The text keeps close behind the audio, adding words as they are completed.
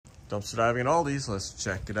Dumpster diving at Aldi's. Let's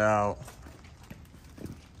check it out.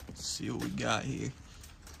 Let's see what we got here.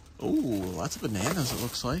 Oh, lots of bananas, it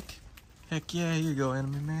looks like. Heck yeah, here you go,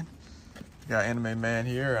 Anime Man. Got Anime Man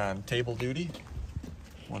here on table duty.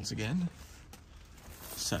 Once again.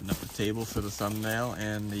 Setting up the table for the thumbnail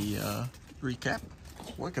and the recap.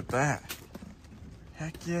 Look at that.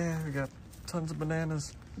 Heck yeah, we got tons of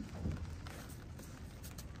bananas.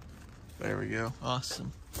 There we go.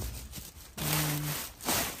 Awesome.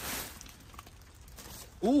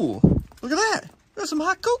 Ooh, look at that. There's some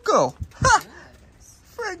hot cocoa. Ha!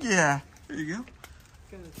 Frig yeah. There you go.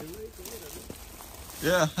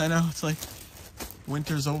 Yeah, I know. It's like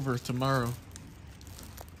winter's over tomorrow.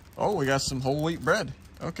 Oh, we got some whole wheat bread.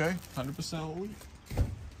 Okay, 100% whole wheat.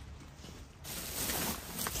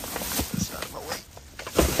 This out of my way.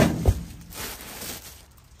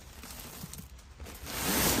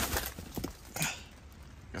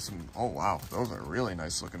 Got some, oh wow, those are really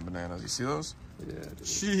nice looking bananas. You see those? Yeah.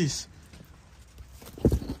 Jeez.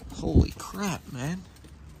 Holy crap, man.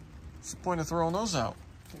 What's the point of throwing those out?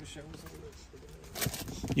 I wish I wasn't allergic to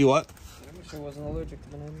bananas. You what? I wish I wasn't allergic to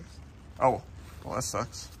bananas. Oh, well that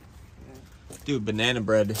sucks. Yeah. Dude, banana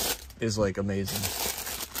bread is like amazing.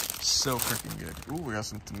 So freaking good. Ooh, we got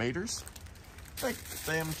some tomatoes. Like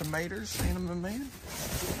damn tomatoes, Anime Man.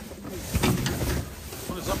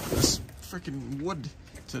 What is up with this freaking wood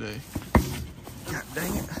today? God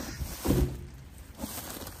dang it.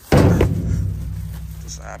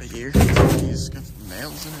 Just out of here. He's got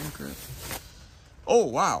nails in it and crap. Oh,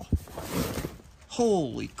 wow.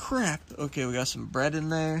 Holy crap. Okay, we got some bread in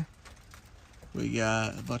there. We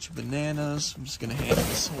got a bunch of bananas. I'm just going to hand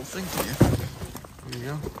this whole thing to you. Here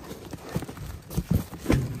you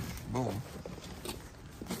go. Boom.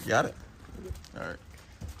 Got it? All right.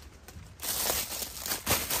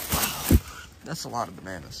 Wow. That's a lot of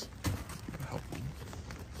bananas. Help me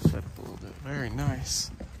set up a little bit. Very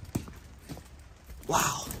nice.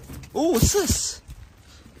 Wow. Oh, what's this?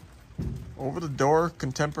 Over the door,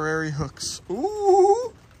 contemporary hooks.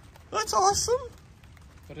 Ooh, that's awesome.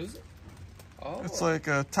 What is it? Oh. It's like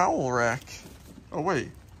a towel rack. Oh,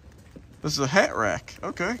 wait. This is a hat rack.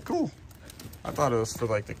 Okay, cool. I thought it was for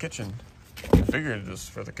like the kitchen. I figured it was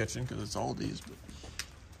for the kitchen because it's Aldi's. But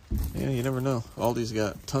yeah, you never know. Aldi's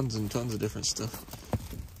got tons and tons of different stuff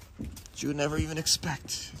that you would never even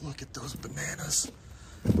expect. Look at those bananas.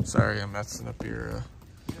 Sorry, I'm messing up your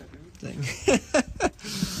thing.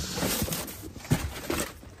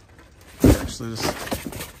 Actually, just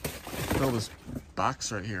fill this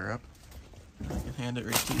box right here up. I can hand it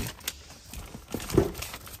right to you.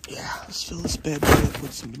 Yeah, let's fill this bad boy up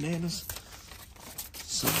with some bananas,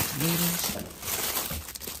 some tomatoes.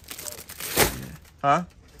 Yeah. Huh?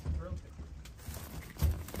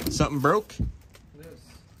 Something broke? This.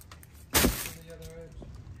 The other edge.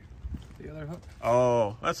 The other hook.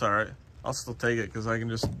 Oh, that's all right. I'll still take it because I can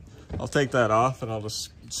just, I'll take that off and I'll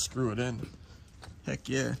just screw it in. Heck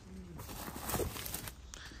yeah.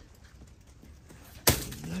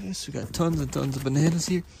 Nice, we got tons and tons of bananas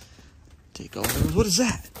here. Take all those. What is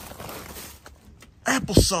that?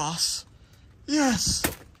 Applesauce. Yes.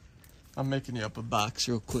 I'm making you up a box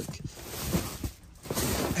real quick.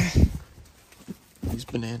 These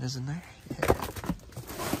bananas in there. Yeah.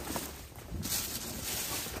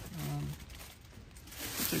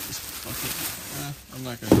 Take this bucket. I'm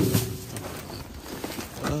not gonna do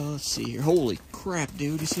that. Let's see here. Holy crap,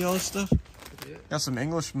 dude. You see all this stuff? Yeah. Got some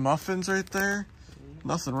English muffins right there.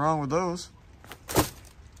 Nothing wrong with those.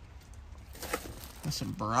 Got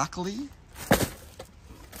some broccoli.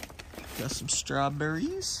 Got some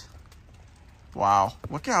strawberries. Wow.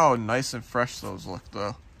 Look at how nice and fresh those look,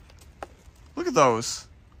 though. Look at those.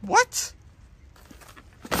 What?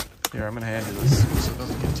 Here, I'm going to hand you this so it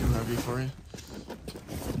doesn't get too heavy for you.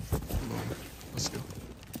 Boom. Let's go.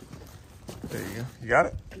 There you go. You got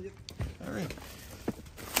it? Yep. All right.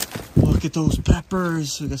 Look at those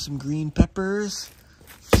peppers. We got some green peppers.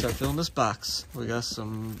 Start filling this box. We got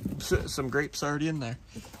some grapes already in there.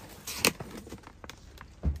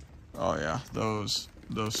 Oh yeah, those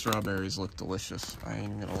strawberries look delicious. I ain't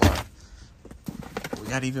even gonna lie. We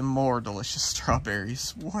got even more delicious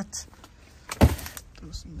strawberries. What?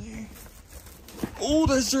 Those in there. Oh,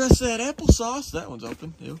 there's the rest of that applesauce. That one's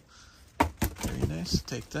open. Ew. Very nice.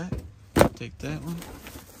 Take that. Take that one.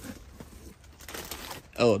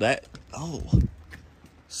 Oh, that. Oh.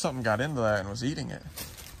 Something got into that and was eating it.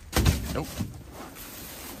 Nope.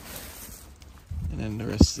 And then the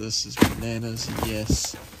rest of this is bananas.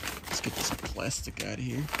 Yes. Let's get this plastic out of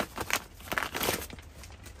here.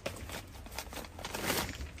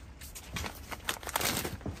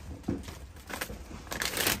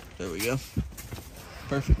 There we go.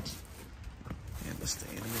 Perfect. Mr.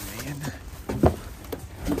 Anime Man.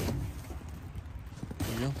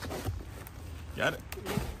 There you go. Got it.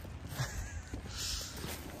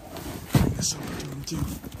 That's what we're doing too.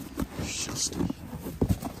 Shusty.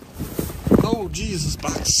 Oh, geez, this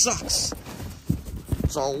box sucks.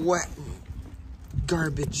 It's all wet and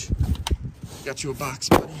garbage. Got you a box,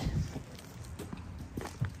 buddy.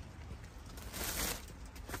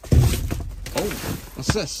 Oh,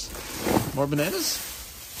 what's this? More bananas?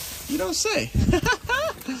 You don't say.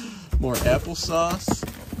 More applesauce.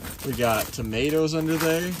 We got tomatoes under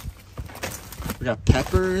there. We got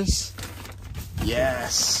peppers.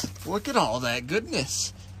 Yes. Look at all that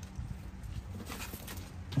goodness.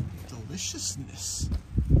 Deliciousness.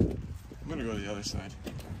 I'm gonna go to the other side.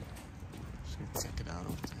 Just gonna check it out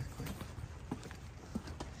over there quick.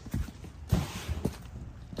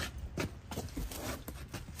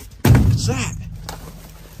 What's that?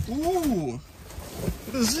 Ooh.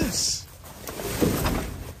 What is this?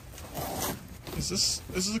 This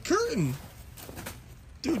is a curtain.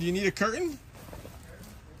 Dude, you need a curtain?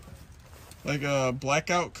 Like a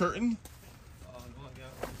blackout curtain?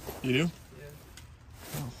 You do? Yeah.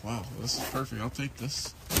 Oh, wow. This is perfect. I'll take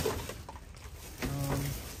this.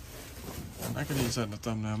 I'm not going to use that in the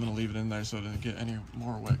thumbnail. I'm going to leave it in there so it doesn't get any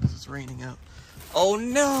more wet because it's raining out. Oh,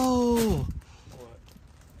 no! What?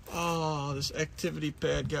 Oh, this activity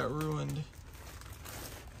pad got ruined.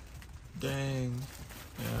 Dang.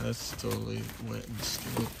 Yeah, that's totally wet and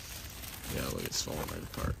stupid. Yeah, look, it's falling right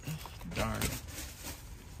apart. Darn.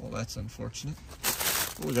 Well, that's unfortunate.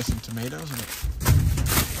 Oh, we got some tomatoes in it.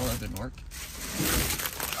 Oh, that didn't work.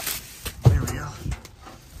 There we go.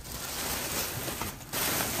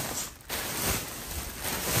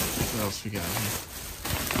 What else we got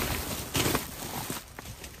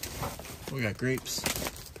here? We got grapes.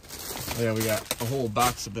 Oh, yeah, we got a whole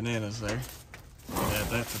box of bananas there. Add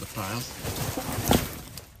that to the pile.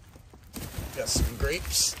 Got some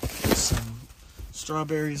grapes, some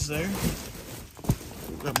strawberries there.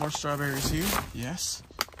 Got more strawberries here. Yes.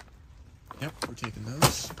 Yep, we're taking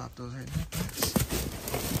those. Pop those right in that box.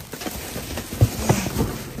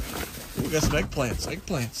 We got some eggplants.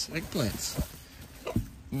 Oh,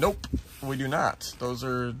 nope, we do not. Those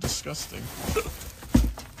are disgusting.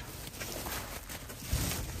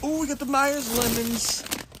 Oh, we got the Myers lemons.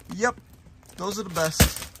 Yep. Those are the best.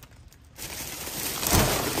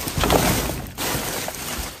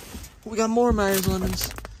 We got more Myers lemons.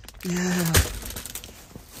 Yeah.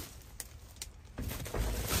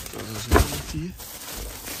 Those are good to you.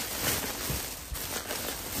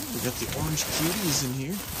 We got the orange cuties in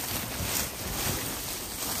here.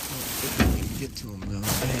 I don't think we can get to them though.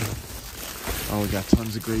 Dang. Oh, we got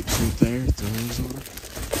tons of grapes right there. Throw those over.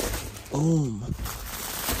 Boom.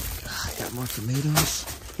 God, got more tomatoes.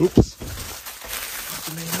 Oops.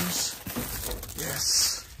 Tomatoes.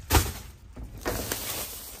 Yes.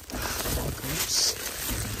 More grapes.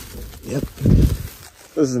 Yep.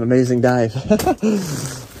 This is an amazing dive.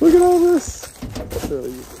 Look at all this.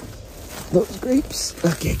 Those grapes.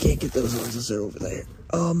 Okay, I can't get those ones. They're over there.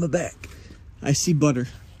 Oh, my back. I see butter.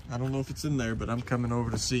 I don't know if it's in there, but I'm coming over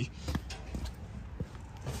to see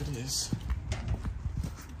if it is.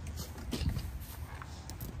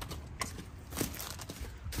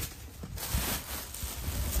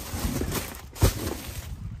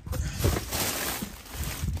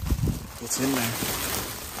 It's in there.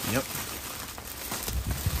 Yep.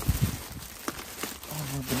 Oh,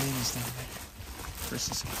 more bananas down there. First,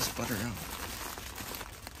 let's get this butter out.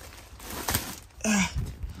 Ah,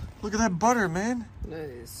 look at that butter, man.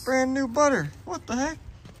 Nice. Brand new butter. What the heck?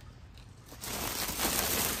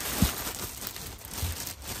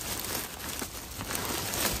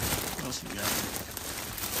 What else we got?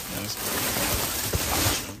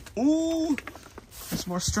 Ooh, there's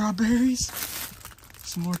more strawberries.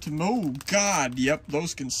 Some more to oh God, yep,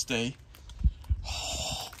 those can stay.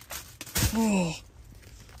 Oh,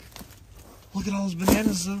 look at all those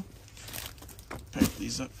bananas though. Pack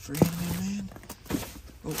these up for you, man.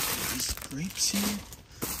 Oh, these grapes here.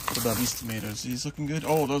 What about these tomatoes? These looking good?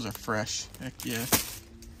 Oh, those are fresh. Heck yeah.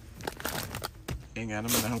 Hang on,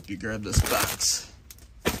 I'm gonna help you grab this box.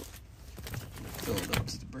 Fill it up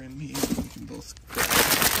to the brim here. We can both grab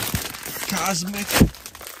it. Cosmic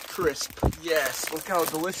Crisp. Yes, look how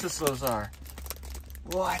delicious those are.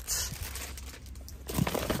 What?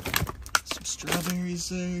 Some strawberries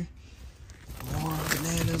there. More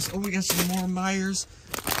bananas. Oh, we got some more Myers.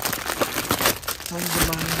 Tons of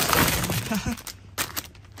Myers.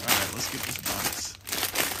 Alright, let's get this box.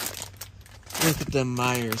 Look at them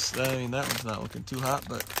Myers. I mean, that one's not looking too hot,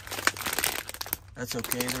 but that's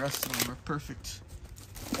okay. The rest of them are perfect.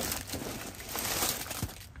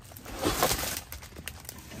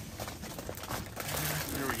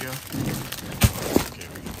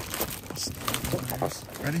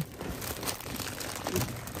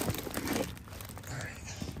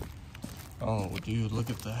 dude, look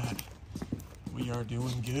at that. We are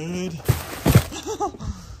doing good.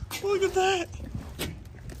 Look at that.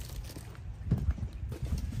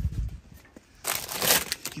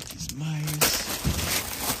 Get these mice.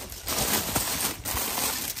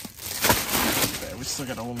 Man, we still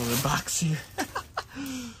got a whole nother box here.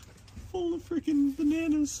 Full of freaking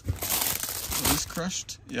bananas. Are these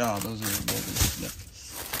crushed? Yeah, those are moldy. Yep.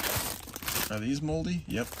 Are these moldy?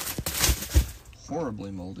 Yep.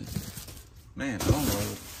 Horribly moldy. Man, I don't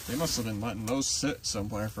know. They must have been letting those sit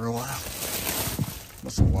somewhere for a while.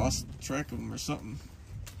 Must have lost track of them or something.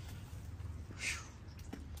 Whew.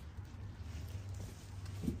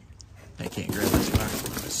 I can't grab this box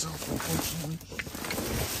by myself, unfortunately.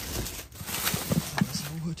 That's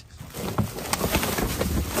wood.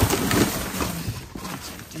 It's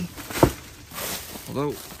empty.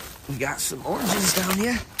 Although, we got some oranges down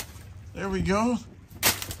here. There we go.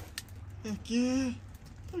 Heck yeah.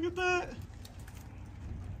 Look at that.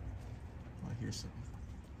 Oh, I hear something.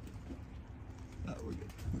 Oh, we're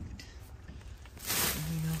good. We're good.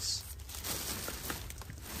 Anything else?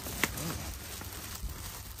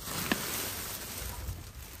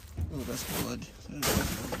 Oh, that's blood. That is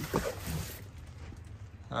blood.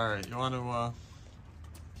 Alright, you want to,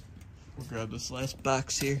 we'll grab this last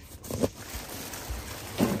box here.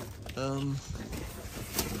 I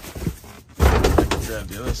can grab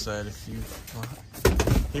the other side if you want.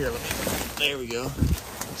 Here, there we go.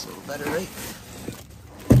 That's a little better, right?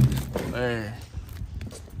 There.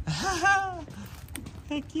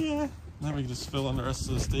 Heck yeah. Now we can just fill in the rest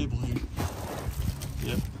of this table here.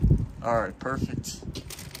 Yep. Alright, perfect.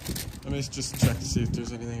 Let me just check to see if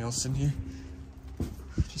there's anything else in here.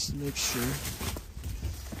 Just to make sure.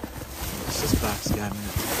 What's this box got in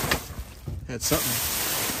it? Had something.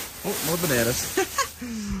 Oh, more bananas.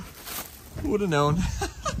 Who would have known?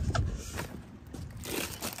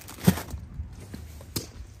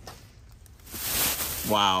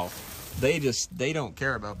 Wow. They don't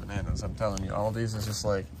care about bananas, I'm telling you. All these is just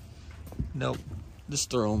like, nope, just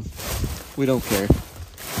throw them. We don't care.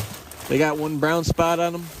 They got one brown spot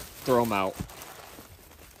on them, throw them out.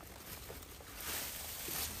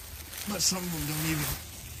 But some of them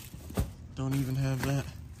don't even have that.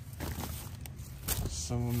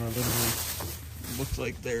 Some of them are literally, look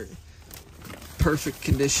like they're perfect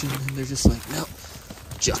condition, and they're just like, nope,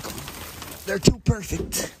 chuck them. They're too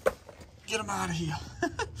perfect. Get them out of here.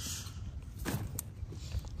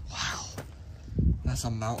 Wow. That's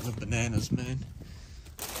a mountain of bananas, man.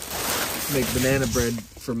 Make banana bread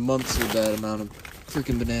for months with that amount of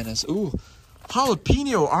freaking bananas. Ooh,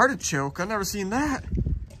 jalapeno artichoke. I've never seen that.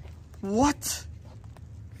 What?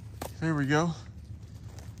 There we go.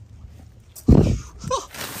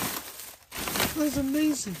 That's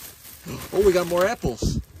amazing. Oh, we got more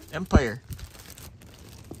apples. Empire.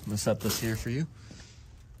 I'm gonna set this here for you.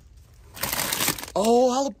 Oh,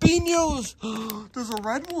 jalapenos! There's a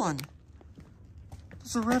red one.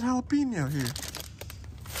 There's a red jalapeno here.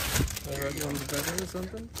 The red one's better or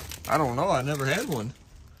something? I don't know. I never had one.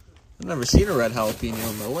 I've never seen a red jalapeno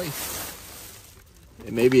in my life.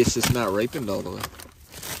 Maybe it's just not ripened all the way.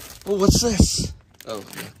 Oh, what's this? Oh,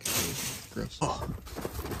 yuck. Gross. Oh.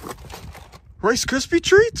 Rice Krispie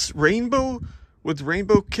treats? With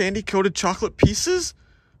rainbow candy coated chocolate pieces?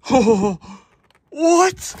 Oh,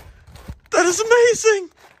 what? That is amazing!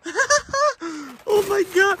 Oh my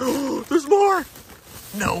god! Oh, there's more!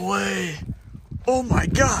 No way! Oh my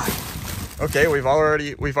god! Okay, we've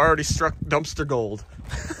already struck dumpster gold.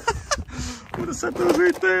 Would have set those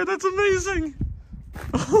right there. That's amazing!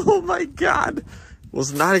 Oh my god!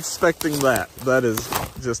 Was not expecting that. That is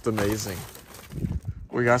just amazing.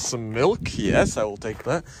 We got some milk. Yes, I will take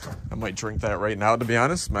that. I might drink that right now, to be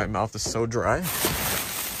honest. My mouth is so dry.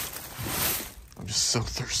 I'm just so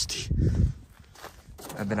thirsty.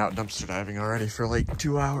 I've been out dumpster diving already for like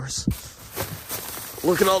 2 hours.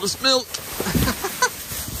 Look at all this milk.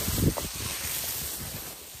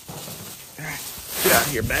 Get out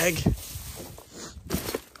of here, bag.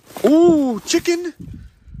 Ooh, chicken.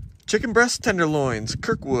 Chicken breast tenderloins.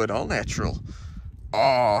 Kirkwood, all natural.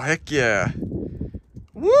 Oh, heck yeah.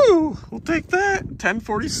 Woo! We'll take that.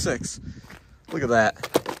 $10.46. Look at that.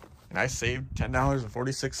 And I saved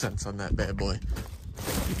 $10.46 on that bad boy.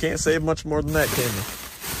 You can't save much more than that, can you?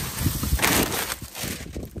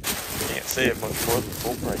 Can't save much more than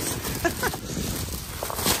full price.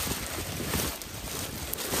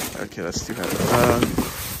 Okay, that's too heavy.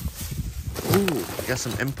 Ooh, we got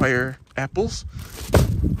some Empire apples.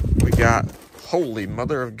 We got, holy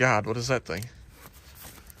mother of God, what is that thing?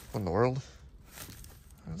 What in the world?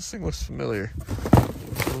 This thing looks familiar. I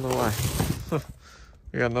don't know why.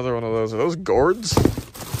 We got another one of those. Are those gourds?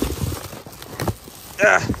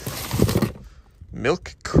 Ah.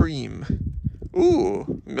 Milk cream.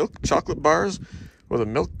 Ooh, milk chocolate bars with a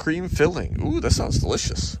milk cream filling. Ooh, that sounds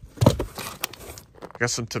delicious. Got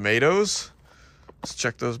some tomatoes. Let's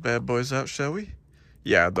check those bad boys out, shall we?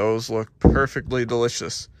 Yeah, those look perfectly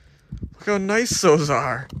delicious. Look how nice those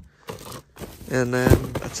are. And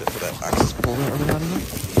then that's it for that box. Let's pull that one out of there.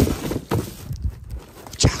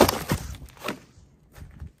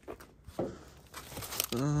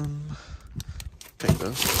 Take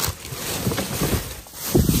those.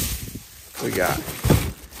 We got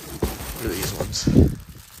what are these ones?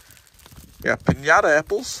 We got pinata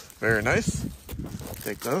apples. Very nice.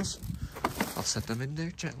 Take those. I'll set them in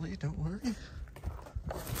there gently, don't worry.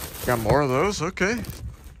 Got more of those, okay.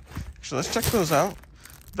 Actually, let's check those out.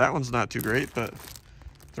 That one's not too great, but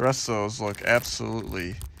the rest of those look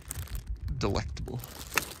absolutely delectable.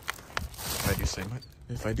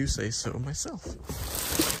 If I do say so myself.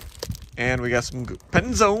 And we got some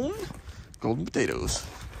Penzone golden potatoes.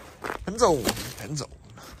 Penzone.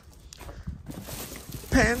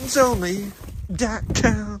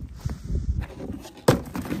 Penzone.com.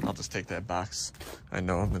 I'll just take that box. I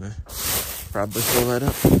know I'm gonna probably fill that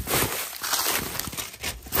up.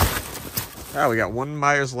 Ah, we got one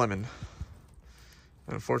Myers lemon.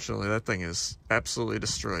 Unfortunately, that thing is absolutely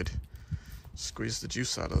destroyed. Squeeze the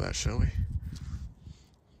juice out of that, shall we?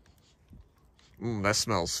 That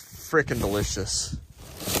smells freaking delicious.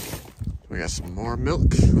 We got some more milk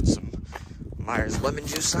with some Myers lemon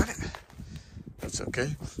juice on it. That's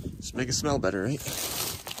okay. Just make it smell better, right?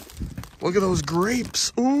 Look at those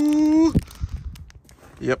grapes. Ooh.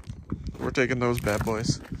 Yep. We're taking those bad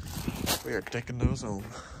boys. We are taking those home.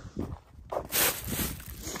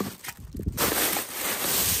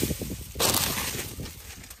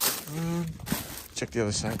 Check the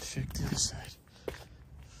other side.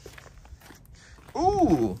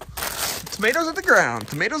 Ooh, tomatoes on the ground.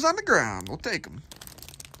 Tomatoes on the ground. We'll take them.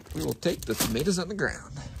 We will take the tomatoes on the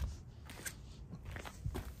ground.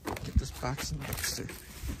 Get this box in the dumpster.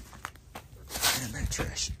 And that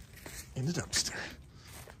trash in the dumpster.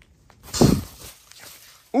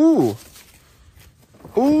 Ooh.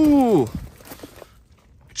 Ooh.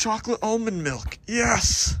 Chocolate almond milk.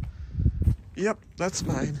 Yes. Yep, that's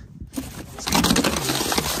mine.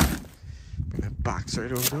 Bring that box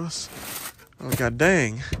right over to us. Oh, god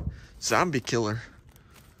dang. Zombie killer.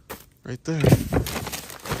 Right there.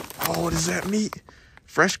 Oh, what is that meat?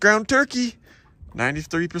 Fresh ground turkey.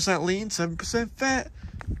 93% lean, 7% fat.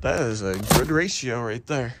 That is a good ratio right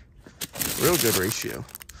there. Real good ratio.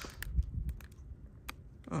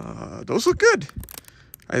 Those look good.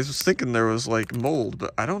 I was thinking there was like mold,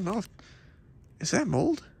 but I don't know if... Is that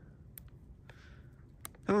mold?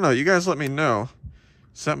 I don't know. You guys let me know.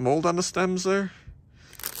 Is that mold on the stems there?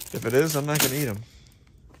 If it is, I'm not going to eat them.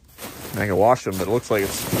 I can wash them, but it looks like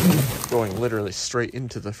it's going literally straight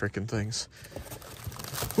into the freaking things.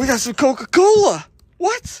 We got some Coca-Cola!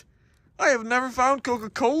 What? I have never found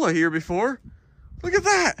Coca-Cola here before. Look at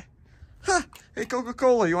that! Huh. Hey,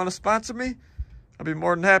 Coca-Cola, you want to sponsor me? I'd be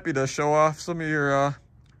more than happy to show off some of your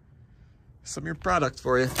products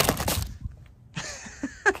for you.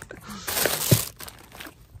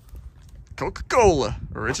 Coca-Cola,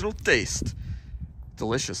 original taste.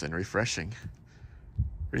 Delicious and refreshing.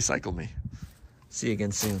 Recycle me. See you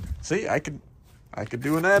again soon. See, I could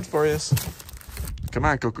do an ad for you. Come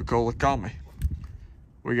on, Coca-Cola, call me.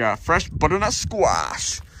 We got fresh butternut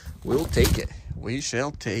squash. We'll take it. We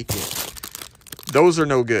shall take it. Those are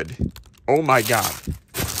no good. Oh my god.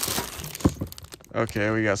 Okay,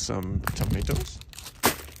 we got some tomatoes.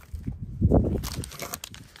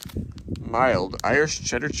 Mild Irish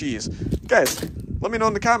cheddar cheese. Guys, let me know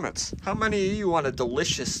in the comments. How many of you want a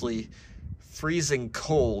deliciously freezing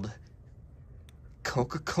cold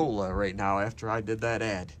Coca-Cola right now after I did that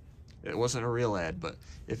ad? It wasn't a real ad, but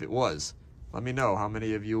if it was, let me know how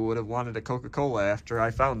many of you would have wanted a Coca-Cola after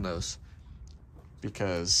I found those.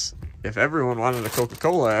 Because if everyone wanted a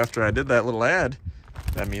Coca-Cola after I did that little ad,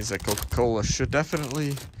 that means that Coca-Cola should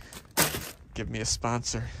definitely give me a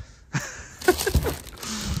sponsor.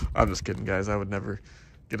 I'm just kidding, guys. I would never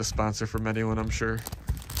get a sponsor from anyone, I'm sure.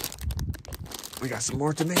 We got some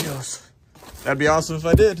more tomatoes. That'd be awesome if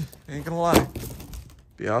I did. Ain't gonna lie.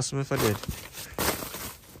 Be awesome if I did.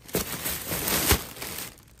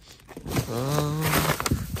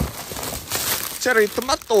 Cherry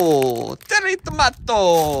tomato! Cherry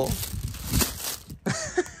tomato!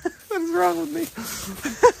 What is wrong with me?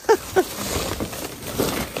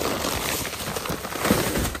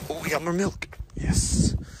 Oh, we got more milk.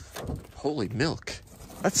 Yes. Holy milk.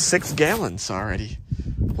 That's 6 gallons already.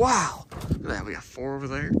 Wow. Look at that. We got 4 over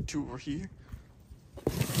there, 2 over here.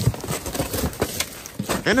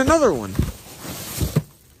 And another one.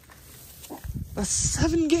 That's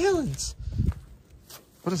 7 gallons.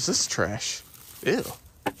 What is this trash? Ew.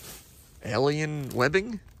 Alien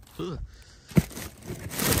webbing? Ugh.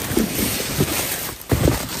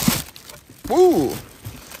 Ooh.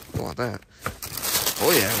 I want that.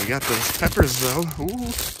 Oh yeah, we got those peppers though.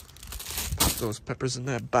 Ooh. Pop those peppers in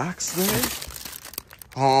that box there.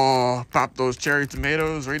 Oh, pop those cherry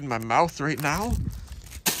tomatoes right in my mouth right now.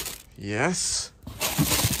 Yes.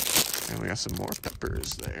 And we got some more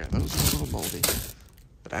peppers there. Those are a little moldy,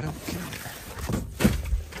 but I don't care.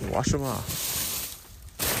 Wash them off.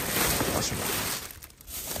 Wash them off.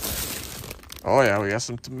 Oh yeah, we got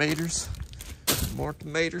some tomatoes. More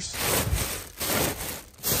tomatoes.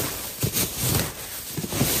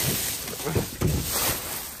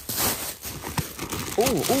 Ooh, ooh,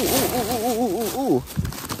 ooh, ooh, ooh, ooh, ooh, ooh.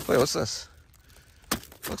 Wait, what's this?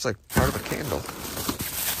 Looks like part of a candle.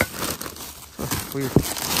 Huh, weird.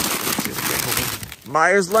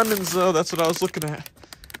 Myers lemons, though. That's what I was looking at.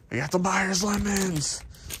 We got the Myers lemons.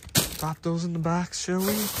 Pop those in the box, shall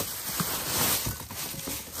we?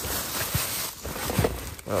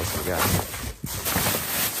 What else we got?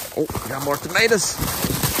 Oh, we got more tomatoes.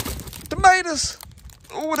 Tomatoes!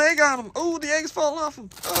 Oh, the egg on them. Oh, the egg's falling off them.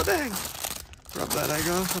 Oh, dang. Rub that egg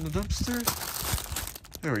off in the dumpster.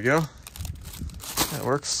 There we go. That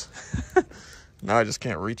works. Now I just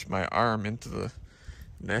can't reach my arm into the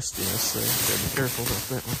nastiness there. Gotta be careful about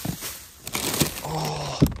that one.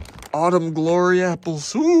 Oh, autumn glory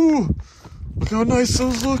apples. Ooh, look how nice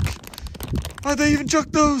those look. Why'd they even chuck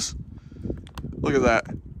those? Look at that.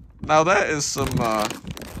 Now that is some,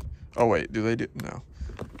 oh wait, do they do? No.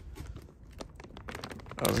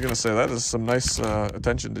 I was gonna say, that is some nice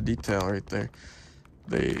attention to detail right there.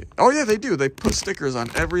 Oh yeah, they do. They put stickers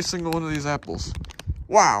on every single one of these apples.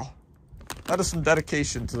 Wow. That is some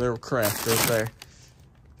dedication to their craft right there.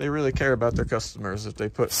 They really care about their customers if they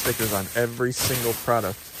put stickers on every single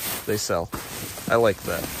product they sell. I like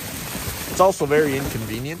that. It's also very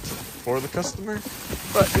inconvenient for the customer,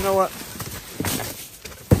 but you know what?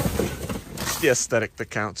 It's the aesthetic that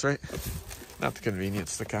counts, right? Not the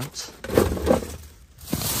convenience that counts.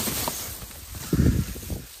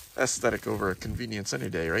 Aesthetic over convenience any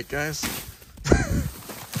day, right, guys?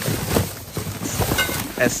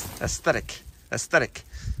 Aesthetic. Aesthetic.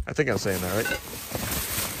 I think I'm saying that right.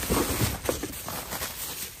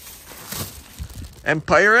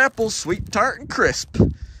 Empire apples, sweet, tart, and crisp.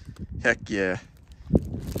 Heck yeah.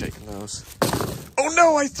 Taking those. Oh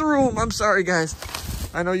no, I threw them. I'm sorry, guys.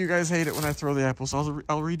 I know you guys hate it when I throw the apples. I'll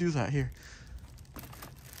redo that here.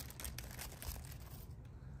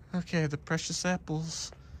 Okay, the precious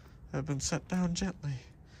apples have been set down gently.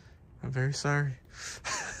 I'm very sorry.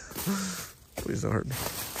 Please don't hurt me.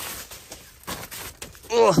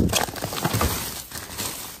 Ugh.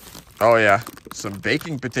 Oh yeah, some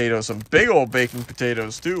baking potatoes, some big old baking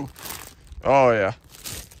potatoes too. Oh yeah.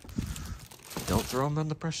 Don't throw them on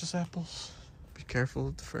the precious apples. Be careful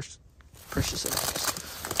with the precious apples.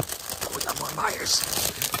 Oh, we got more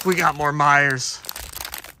Myers. We got more Myers.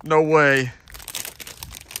 No way.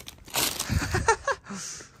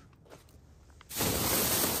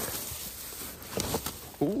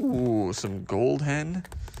 Ooh, some gold hen.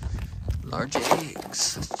 Large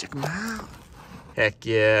eggs. Let's check them out. Heck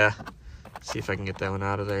yeah. See if I can get that one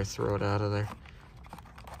out of there. Throw it out of there.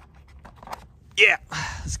 Yeah.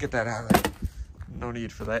 Let's get that out of there. No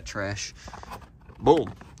need for that trash.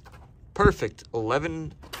 Boom. Perfect.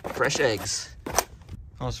 11 fresh eggs.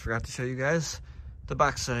 Almost forgot to show you guys the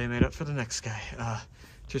box that I made up for the next guy.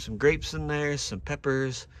 Threw some grapes in there, some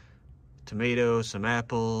peppers, tomatoes, some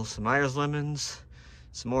apples, some Myers lemons,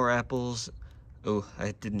 some more apples. Oh,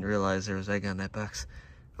 I didn't realize there was egg on that box.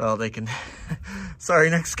 Well, they can... Sorry,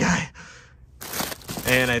 next guy.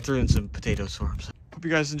 And I threw in some potatoes for him. So, hope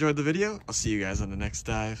you guys enjoyed the video. I'll see you guys on the next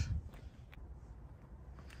dive.